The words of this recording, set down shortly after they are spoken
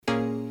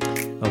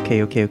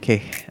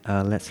Okay.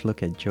 Let's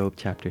look at Job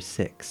chapter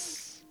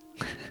 6.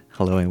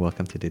 Hello and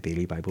welcome to the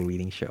Daily Bible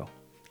Reading Show.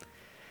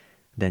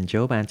 Then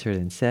Job answered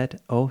and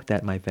said, "Oh,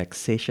 that my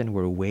vexation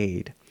were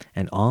weighed,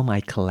 and all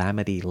my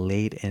calamity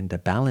laid in the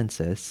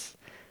balances,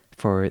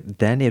 for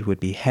then it would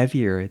be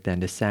heavier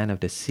than the sand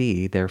of the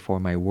sea, therefore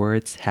my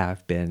words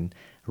have been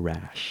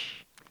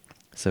rash."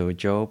 So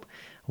Job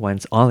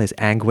wants all his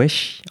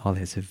anguish, all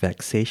his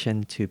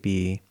vexation to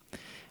be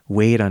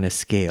weighed on a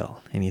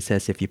scale. And he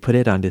says if you put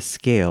it on this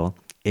scale,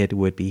 it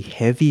would be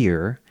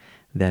heavier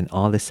than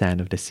all the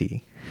sand of the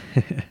sea.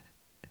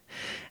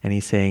 And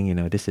he's saying,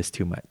 this is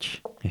too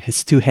much.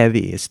 It's too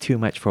heavy. It's too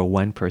much for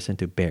one person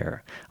to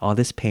bear. All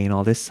this pain,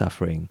 all this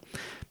suffering.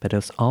 But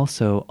there's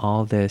also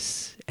all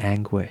this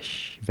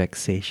anguish,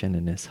 vexation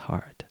in his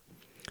heart.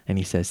 And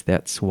he says,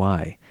 that's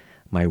why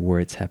my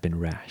words have been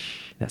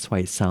rash. That's why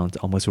it sounds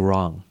almost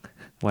wrong.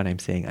 What I'm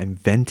saying, I'm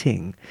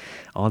venting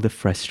all the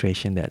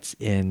frustration that's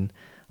in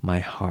my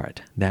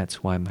heart.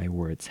 That's why my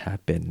words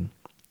have been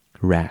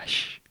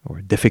rash or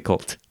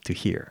difficult to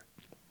hear.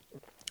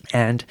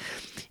 And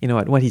you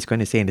know what he's going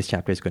to say in this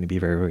chapter is going to be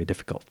very, very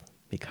difficult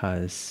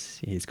because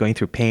he's going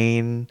through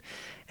pain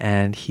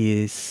and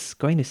he's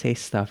going to say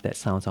stuff that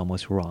sounds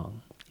almost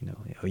wrong.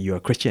 You're a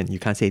Christian, you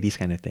can't say these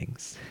kind of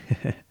things.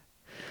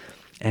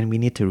 And we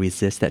need to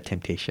resist that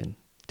temptation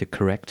to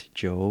correct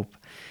Job,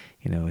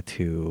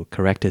 to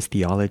correct his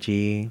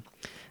theology,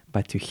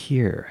 but to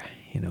hear,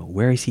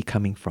 where is he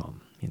coming from?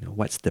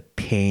 What's the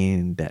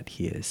pain that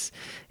he is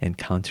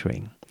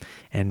encountering?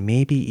 And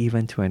maybe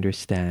even to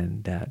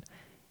understand that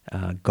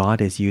God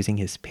is using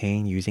his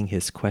pain, using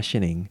his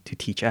questioning to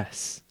teach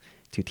us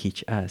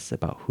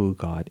about who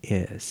God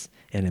is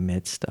in the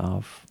midst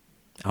of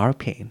our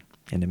pain,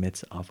 in the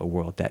midst of a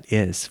world that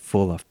is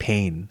full of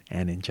pain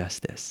and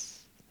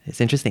injustice.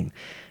 It's interesting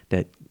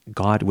that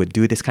God would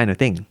do this kind of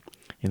thing,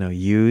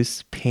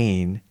 use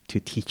pain to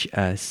teach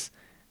us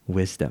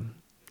wisdom,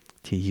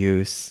 to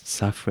use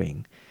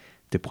suffering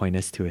to point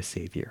us to a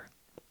Savior.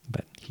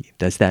 But he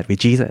does that with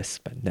Jesus,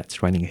 but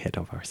that's running ahead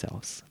of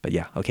ourselves. But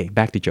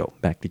back to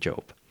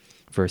Job.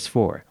 Verse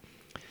 4.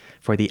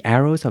 For the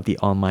arrows of the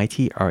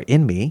Almighty are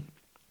in me.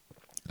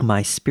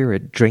 My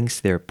spirit drinks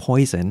their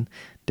poison.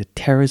 The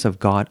terrors of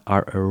God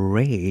are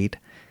arrayed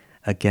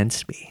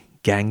against me,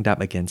 ganged up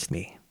against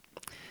me.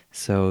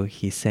 So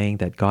he's saying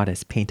that God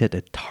has painted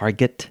a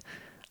target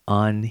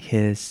on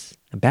his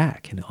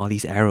back, and all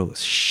these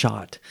arrows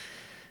shot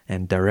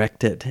and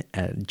directed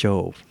at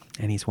Job.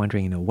 And he's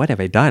wondering, what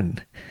have I done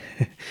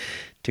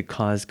to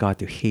cause God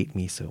to hate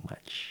me so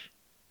much?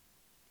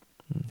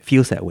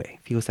 Feels that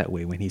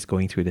way when he's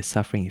going through the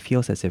suffering. It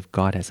feels as if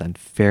God has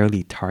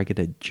unfairly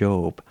targeted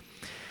Job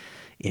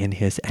in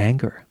his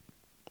anger.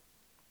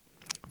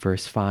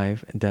 Verse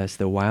 5, does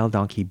the wild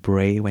donkey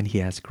bray when he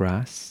has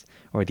grass,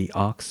 or the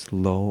ox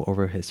low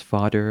over his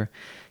fodder?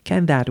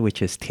 Can that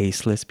which is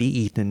tasteless be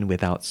eaten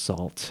without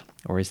salt?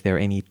 Or is there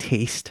any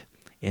taste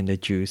in the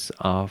juice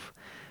of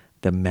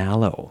the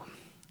mallow?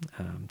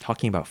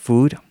 Talking about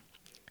food,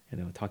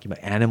 talking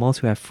about animals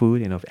who have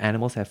food. If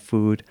animals have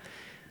food,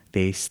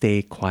 they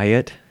stay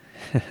quiet.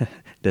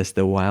 Does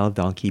the wild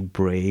donkey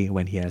bray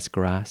when he has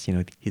grass?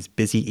 He's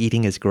busy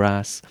eating his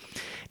grass.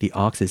 The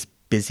ox is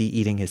busy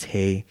eating his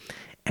hay,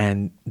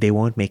 and they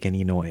won't make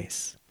any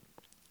noise.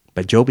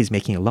 But Job is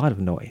making a lot of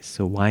noise.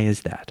 So why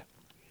is that?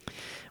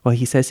 Well,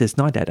 he says it's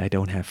not that I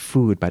don't have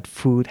food, but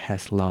food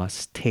has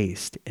lost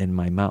taste in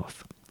my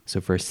mouth.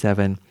 So verse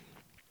 6,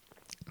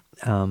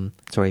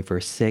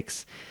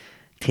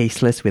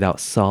 tasteless without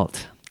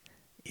salt.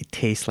 It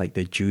tastes like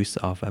the juice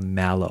of a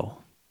mallow.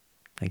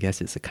 I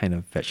guess it's a kind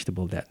of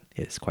vegetable that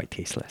is quite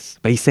tasteless.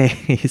 But he's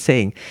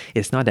saying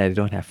it's not that I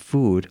don't have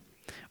food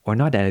or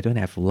not that I don't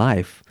have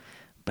life,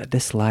 but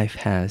this life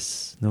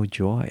has no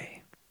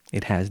joy.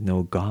 It has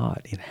no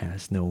God. It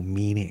has no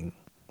meaning.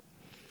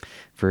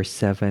 Verse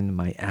 7,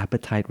 my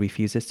appetite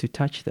refuses to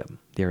touch them.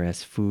 They're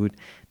as food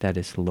that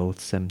is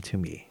loathsome to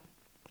me.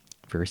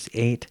 Verse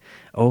 8,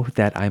 oh,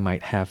 that I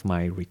might have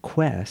my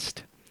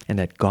request, and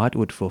that God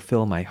would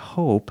fulfill my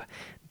hope,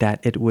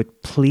 that it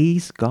would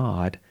please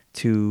God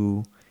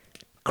to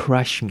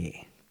crush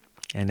me,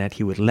 and that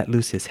he would let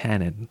loose his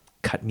hand and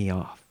cut me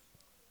off.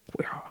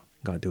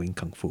 God doing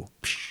kung fu.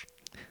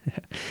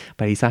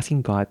 But he's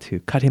asking God to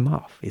cut him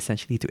off,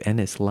 essentially to end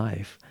his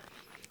life.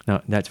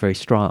 Now, that's very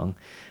strong,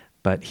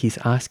 but he's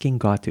asking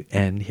God to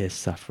end his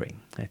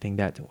suffering. I think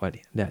that's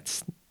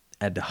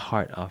at the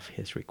heart of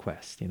his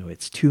request.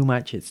 It's too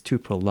much, it's too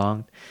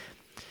prolonged.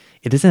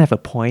 It doesn't have a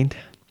point.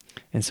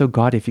 And so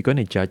God, if you're going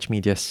to judge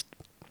me, just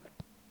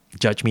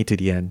judge me to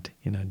the end.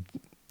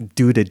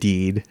 Do the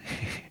deed.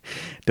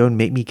 Don't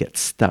make me get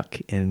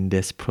stuck in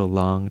this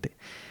prolonged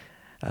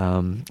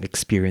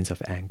experience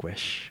of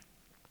anguish.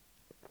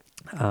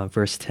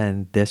 Verse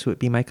 10, this would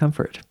be my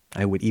comfort.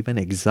 I would even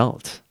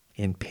exult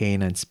in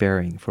pain and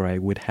sparing, for I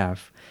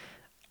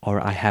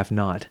have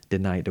not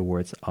denied the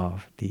words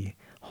of the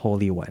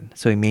Holy One.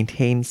 So he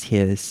maintains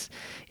his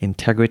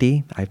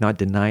integrity. I've not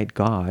denied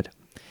God,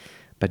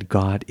 but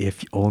God,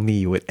 if only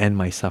you would end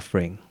my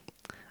suffering,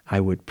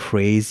 I would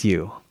praise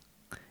you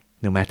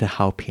no matter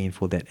how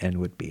painful that end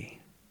would be.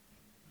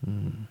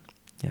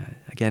 Yeah,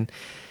 again,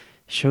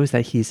 shows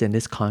that he's in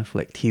this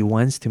conflict. He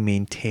wants to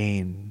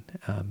maintain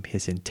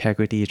his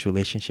integrity, his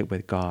relationship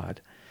with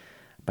God,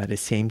 but at the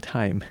same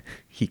time,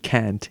 he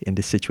can't in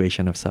this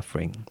situation of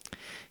suffering.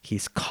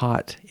 He's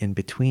caught in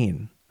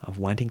between of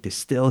wanting to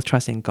still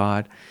trust in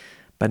God,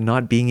 but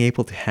not being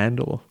able to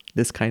handle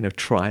this kind of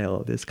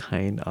trial, this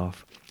kind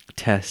of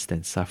test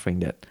and suffering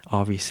that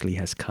obviously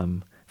has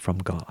come from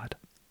God.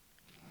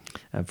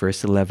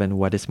 Verse 11,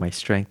 what is my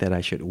strength that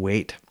I should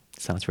wait?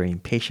 Sounds very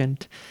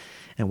impatient.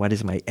 And what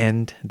is my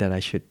end that I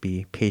should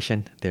be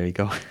patient? There you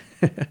go.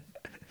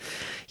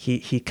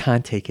 He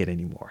can't take it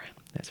anymore.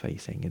 That's why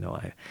he's saying,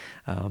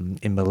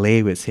 in Malay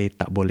we would say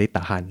tak boleh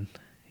tahan,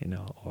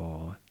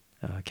 or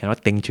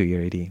cannot think to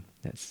already.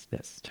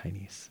 That's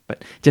Chinese.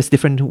 But just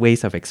different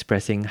ways of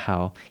expressing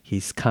how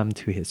he's come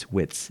to his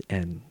wit's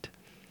end.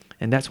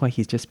 And that's why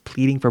he's just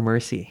pleading for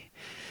mercy,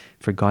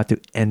 for God to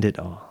end it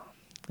all.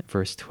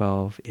 Verse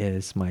 12,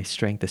 is my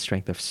strength the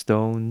strength of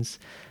stones,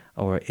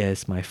 or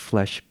is my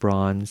flesh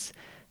bronze?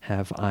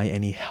 Have I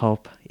any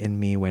help in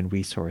me when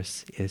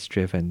resource is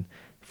driven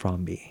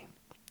from me?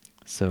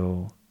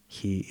 So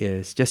he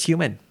is just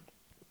human.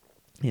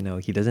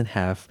 He doesn't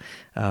have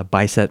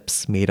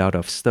biceps made out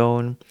of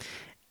stone.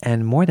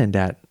 And more than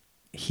that,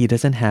 he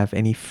doesn't have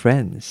any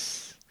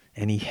friends,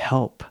 any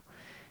help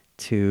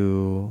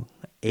to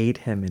aid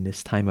him in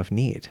this time of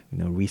need.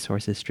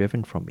 Resources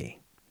driven from me.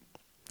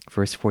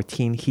 Verse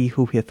 14, he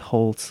who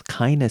withholds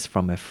kindness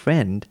from a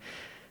friend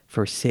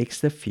forsakes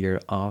the fear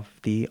of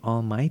the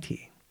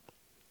Almighty.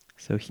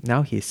 So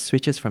now he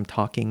switches from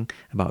talking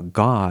about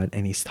God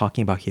and he's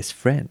talking about his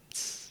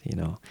friends,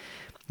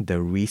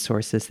 the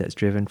resources that's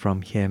driven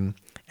from him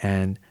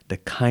and the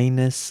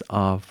kindness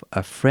of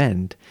a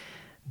friend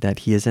that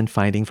he isn't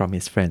finding from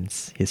his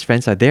friends. His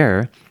friends are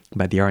there,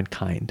 but they aren't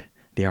kind.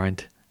 They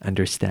aren't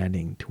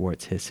understanding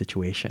towards his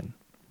situation.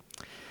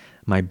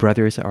 My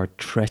brothers are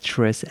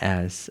treacherous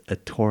as a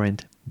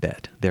torrent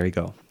bed. There you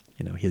go.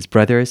 His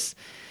brothers,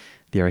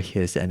 they are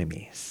his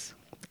enemies.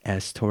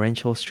 As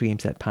torrential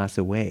streams that pass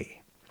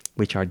away,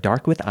 which are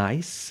dark with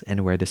ice,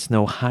 and where the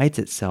snow hides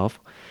itself,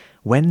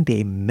 when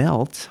they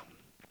melt,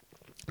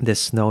 the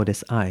snow,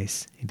 this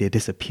ice, they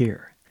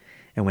disappear.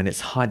 And when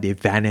it's hot, they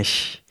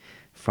vanish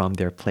from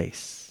their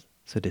place.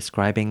 So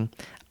describing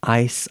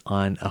ice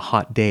on a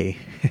hot day.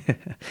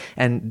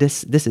 And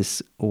this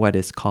is what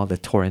is called a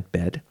torrent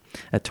bed.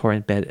 A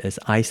torrent bed is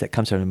ice that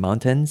comes from the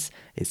mountains.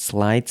 It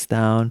slides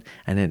down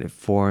and then it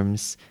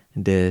forms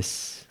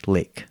this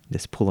lake,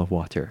 this pool of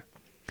water.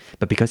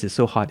 But because it's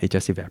so hot, it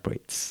just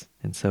evaporates.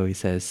 And so he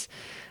says,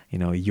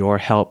 your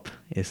help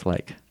is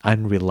like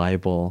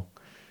unreliable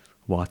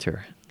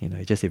water.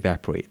 It just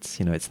evaporates.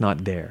 It's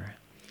not there.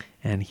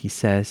 And he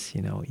says,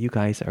 you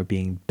guys are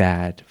being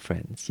bad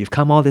friends. You've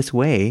come all this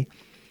way,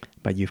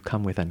 but you've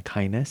come with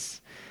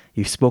unkindness.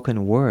 You've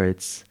spoken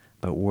words,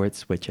 but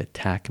words which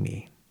attack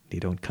me. They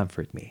don't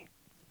comfort me.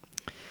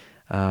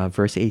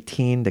 Verse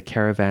 18, the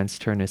caravans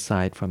turn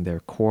aside from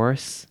their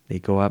course. They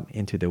go up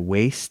into the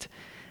waste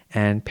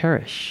and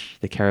perish.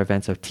 The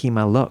caravans of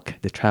Tema look.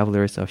 The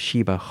travelers of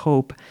Sheba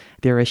hope.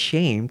 They're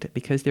ashamed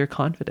because they're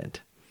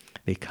confident.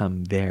 They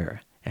come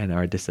there and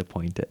are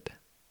disappointed.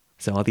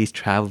 So all these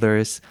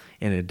travelers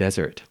in the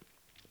desert,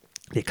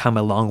 they come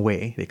a long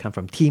way. They come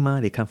from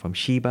Tema, they come from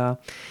Sheba,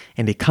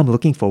 and they come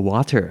looking for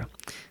water.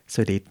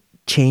 So they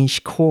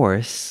change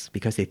course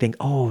because they think,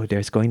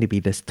 there's going to be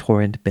this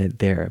torrent bed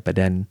there, but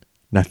then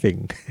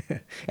nothing.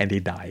 And they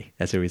die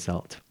as a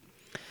result.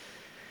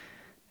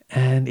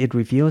 And it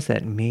reveals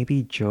that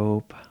maybe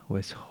Job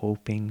was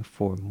hoping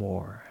for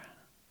more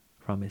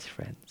from his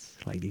friends,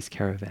 like these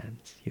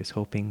caravans. He was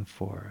hoping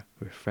for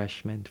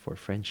refreshment, for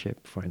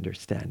friendship, for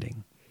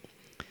understanding.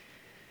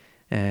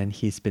 And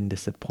he's been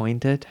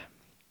disappointed,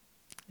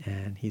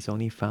 and he's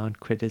only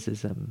found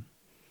criticism.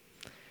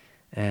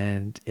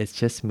 And it's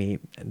just made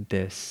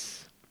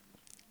this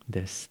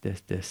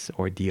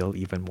ordeal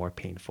even more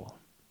painful.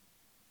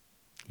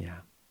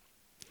 Yeah.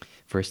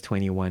 Verse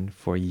 21,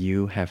 for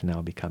you have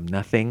now become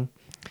nothing.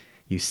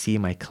 You see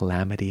my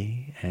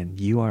calamity and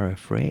you are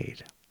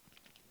afraid.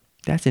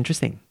 That's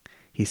interesting.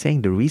 He's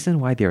saying the reason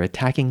why they're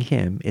attacking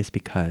him is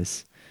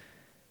because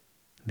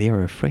they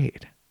are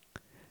afraid.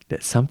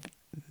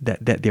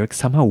 That they're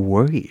somehow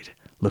worried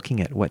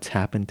looking at what's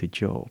happened to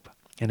Job.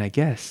 And I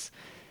guess,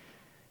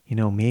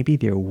 maybe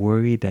they're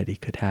worried that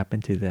it could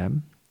happen to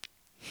them.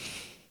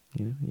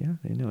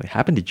 It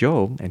happened to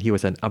Job, and he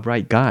was an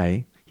upright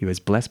guy. He was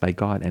blessed by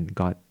God, and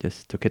God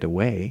just took it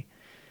away.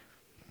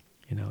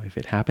 If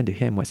it happened to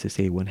him, what's to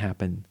say it wouldn't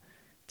happen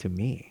to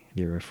me?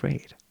 They're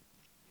afraid.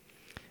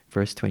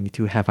 Verse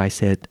 22, have I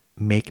said,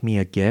 make me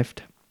a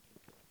gift?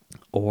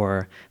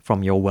 Or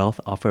from your wealth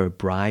offer a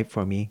bribe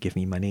for me, give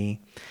me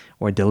money?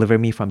 Or deliver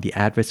me from the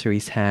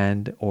adversary's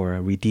hand?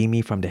 Or redeem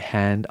me from the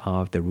hand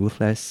of the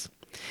ruthless?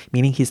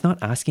 Meaning he's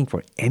not asking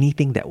for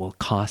anything that will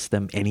cost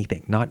them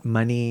anything. Not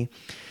money,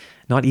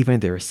 not even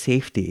their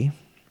safety.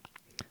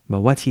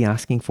 But what's he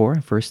asking for?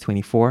 Verse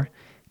 24,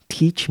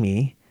 teach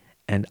me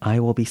and I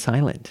will be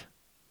silent.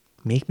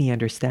 Make me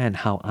understand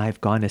how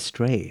I've gone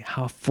astray.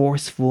 How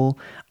forceful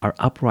are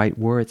upright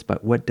words,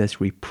 but what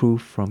does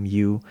reproof from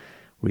you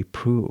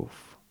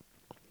reprove?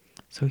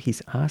 So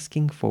he's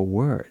asking for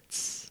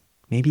words.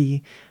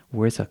 Maybe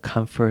words of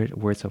comfort,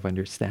 words of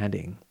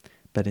understanding.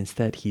 But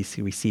instead, he's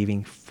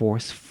receiving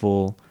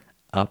forceful,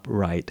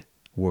 upright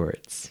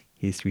words.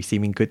 He's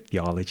receiving good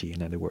theology,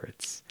 in other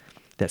words,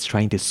 that's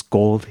trying to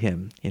scold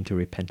him into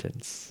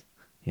repentance,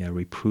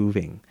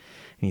 reproving.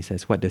 And he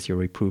says, what does your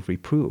reproof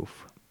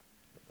reprove?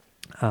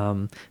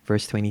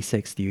 Verse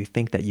 26, do you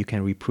think that you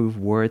can reprove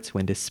words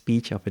when the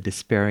speech of a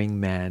despairing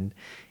man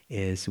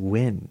is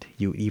wind?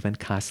 You even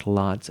cast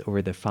lots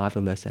over the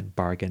fatherless and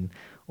bargain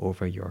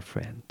over your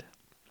friend.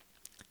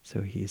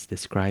 So he's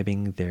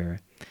describing their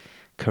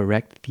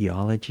correct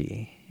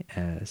theology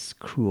as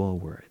cruel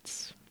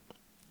words.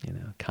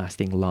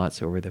 Casting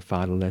lots over the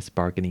fatherless,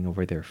 bargaining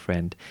over their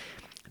friend.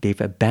 They've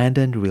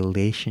abandoned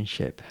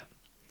relationship.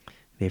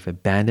 They've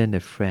abandoned a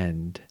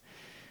friend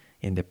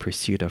in the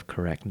pursuit of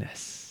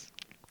correctness.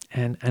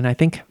 And I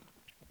think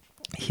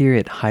here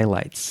it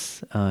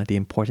highlights the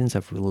importance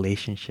of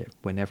relationship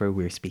whenever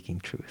we're speaking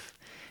truth.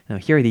 Now,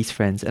 here are these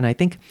friends, and I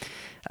think,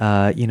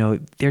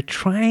 they're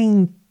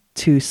trying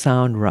to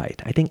sound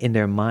right. I think in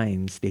their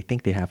minds, they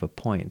think they have a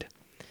point,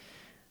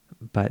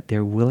 but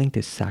they're willing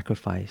to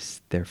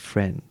sacrifice their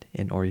friend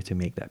in order to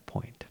make that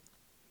point.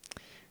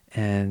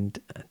 And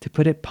to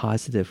put it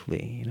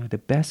positively, the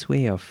best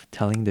way of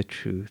telling the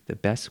truth, the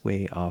best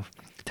way of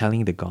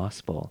telling the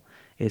gospel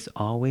is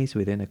always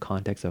within a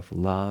context of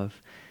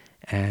love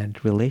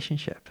and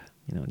relationship.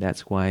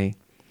 That's why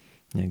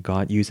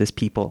God uses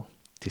people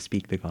to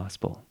speak the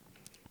gospel,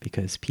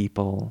 because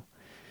people,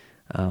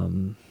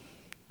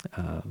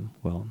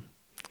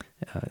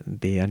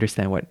 they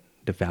understand what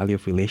the value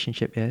of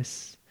relationship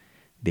is.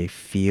 They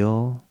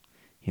feel,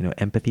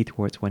 empathy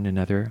towards one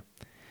another,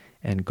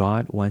 and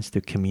God wants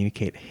to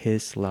communicate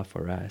His love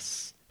for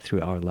us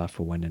through our love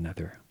for one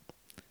another.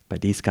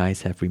 But these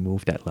guys have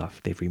removed that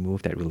love. They've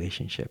removed that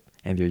relationship.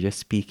 And they're just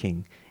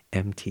speaking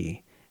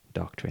empty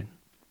doctrine.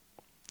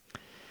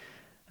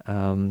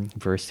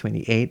 Verse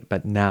 28,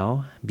 but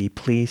now be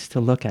pleased to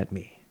look at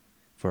me,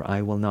 for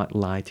I will not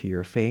lie to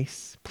your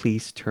face.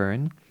 Please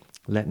turn.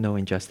 Let no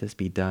injustice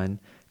be done.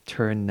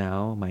 Turn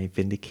now. My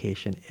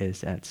vindication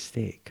is at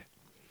stake.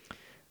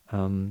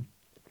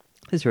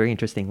 This is very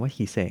interesting what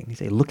he's saying. He's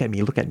saying, look at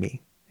me, look at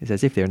me. It's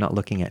as if they're not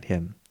looking at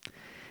him.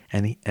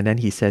 And then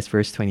he says,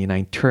 verse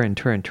 29, turn,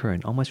 turn,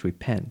 turn, almost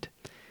repent.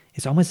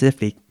 It's almost as if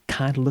they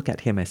can't look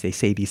at him as they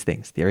say these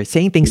things. They're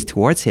saying things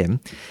towards him,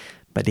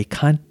 but they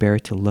can't bear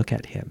to look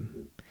at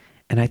him.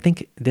 And I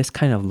think this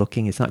kind of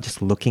looking is not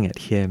just looking at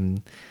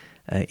him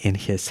in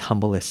his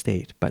humble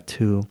estate, but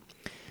to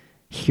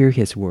hear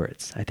his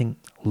words. I think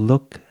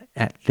look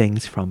at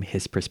things from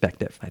his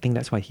perspective. I think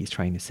that's what he's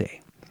trying to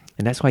say.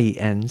 And that's why he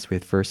ends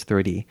with verse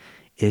 30,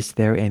 is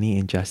there any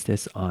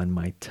injustice on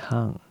my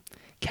tongue?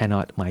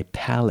 Cannot my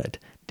palate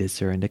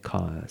discern the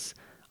cause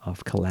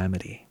of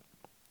calamity?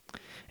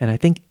 And I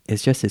think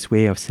it's just his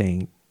way of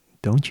saying,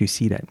 don't you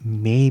see that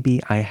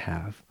maybe I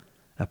have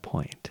a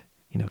point?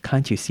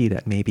 Can't you see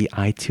that maybe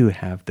I too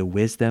have the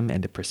wisdom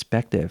and the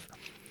perspective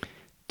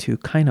to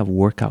kind of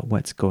work out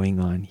what's going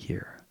on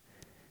here?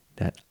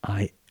 That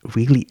I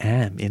really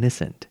am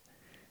innocent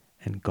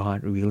and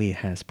God really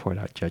has poured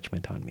out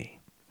judgment on me.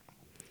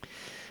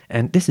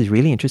 And this is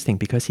really interesting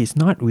because he's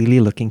not really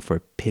looking for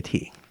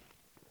pity.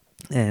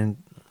 And,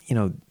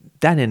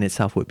 that in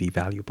itself would be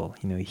valuable.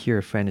 You hear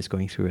a friend is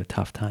going through a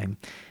tough time.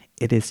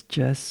 It is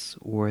just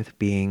worth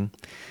being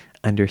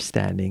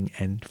understanding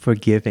and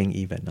forgiving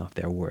even of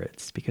their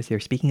words, because they're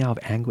speaking out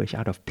of anguish,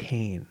 out of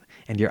pain,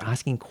 and you're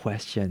asking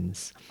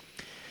questions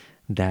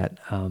that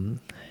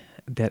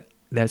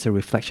that's a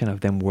reflection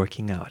of them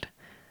working out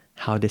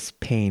how this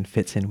pain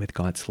fits in with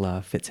God's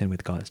love, fits in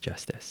with God's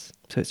justice.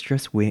 So it's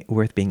just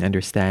worth being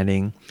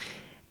understanding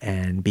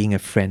and being a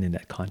friend in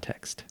that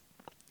context.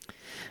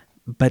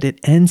 But it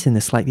ends in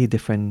a slightly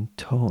different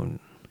tone.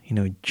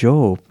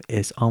 Job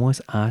is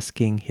almost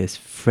asking his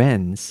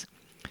friends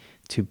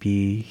to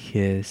be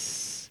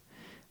his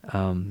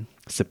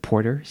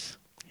supporters,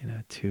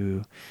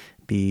 to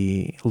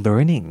be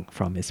learning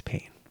from his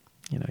pain.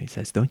 He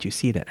says, don't you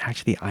see that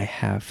actually I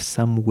have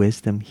some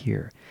wisdom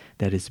here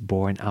that is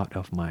born out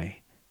of my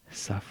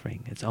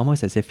suffering? It's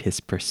almost as if his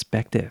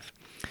perspective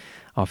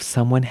of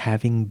someone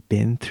having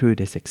been through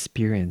this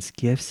experience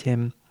gives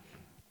him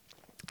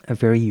a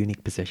very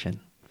unique position,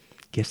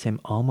 gives him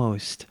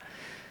almost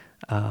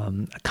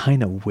a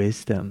kind of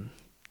wisdom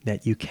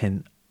that you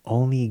can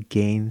only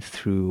gain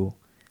through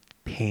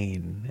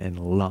pain and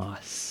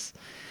loss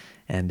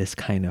and this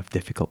kind of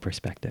difficult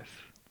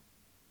perspective.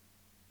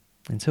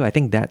 And so I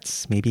think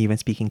that's maybe even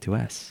speaking to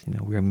us.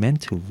 We're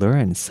meant to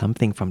learn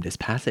something from this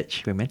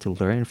passage. We're meant to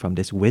learn from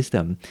this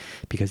wisdom,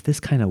 because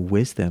this kind of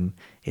wisdom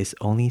is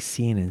only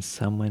seen in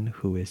someone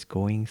who is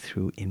going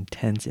through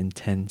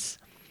intense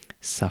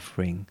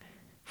suffering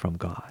from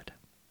God.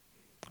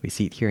 We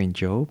see it here in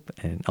Job,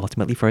 and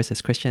ultimately for us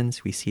as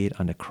Christians, we see it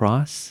on the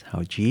cross,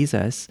 how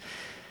Jesus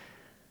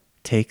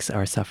takes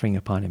our suffering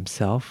upon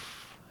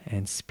himself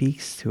and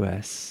speaks to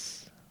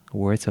us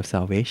words of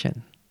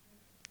salvation,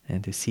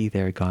 and to see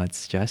there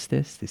God's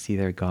justice, to see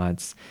there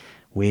God's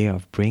way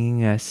of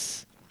bringing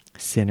us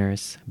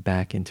sinners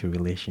back into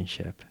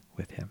relationship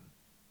with him.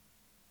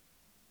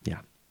 Yeah,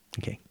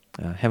 okay.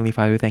 Heavenly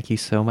Father, thank you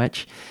so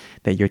much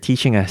that you're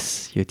teaching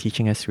us. You're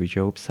teaching us through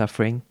Job's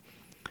suffering.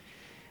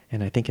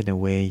 And I think in a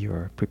way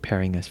you're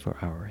preparing us for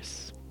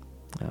ours.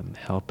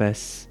 Help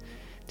us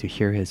to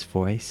hear his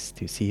voice,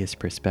 to see his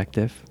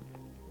perspective,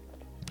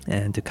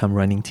 and to come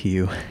running to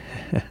you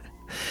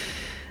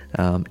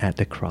at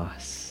the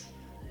cross,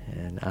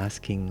 and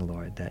asking,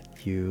 Lord,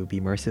 that you be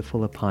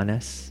merciful upon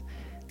us,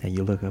 that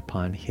you look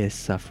upon his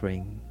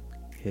suffering,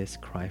 his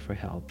cry for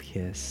help,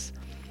 his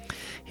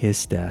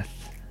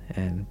death,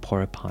 and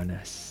pour upon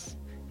us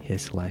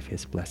his life,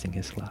 his blessing,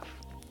 his love.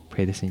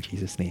 Pray this in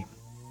Jesus' name.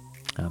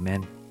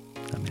 Amen.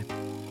 Amen.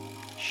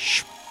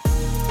 Shh.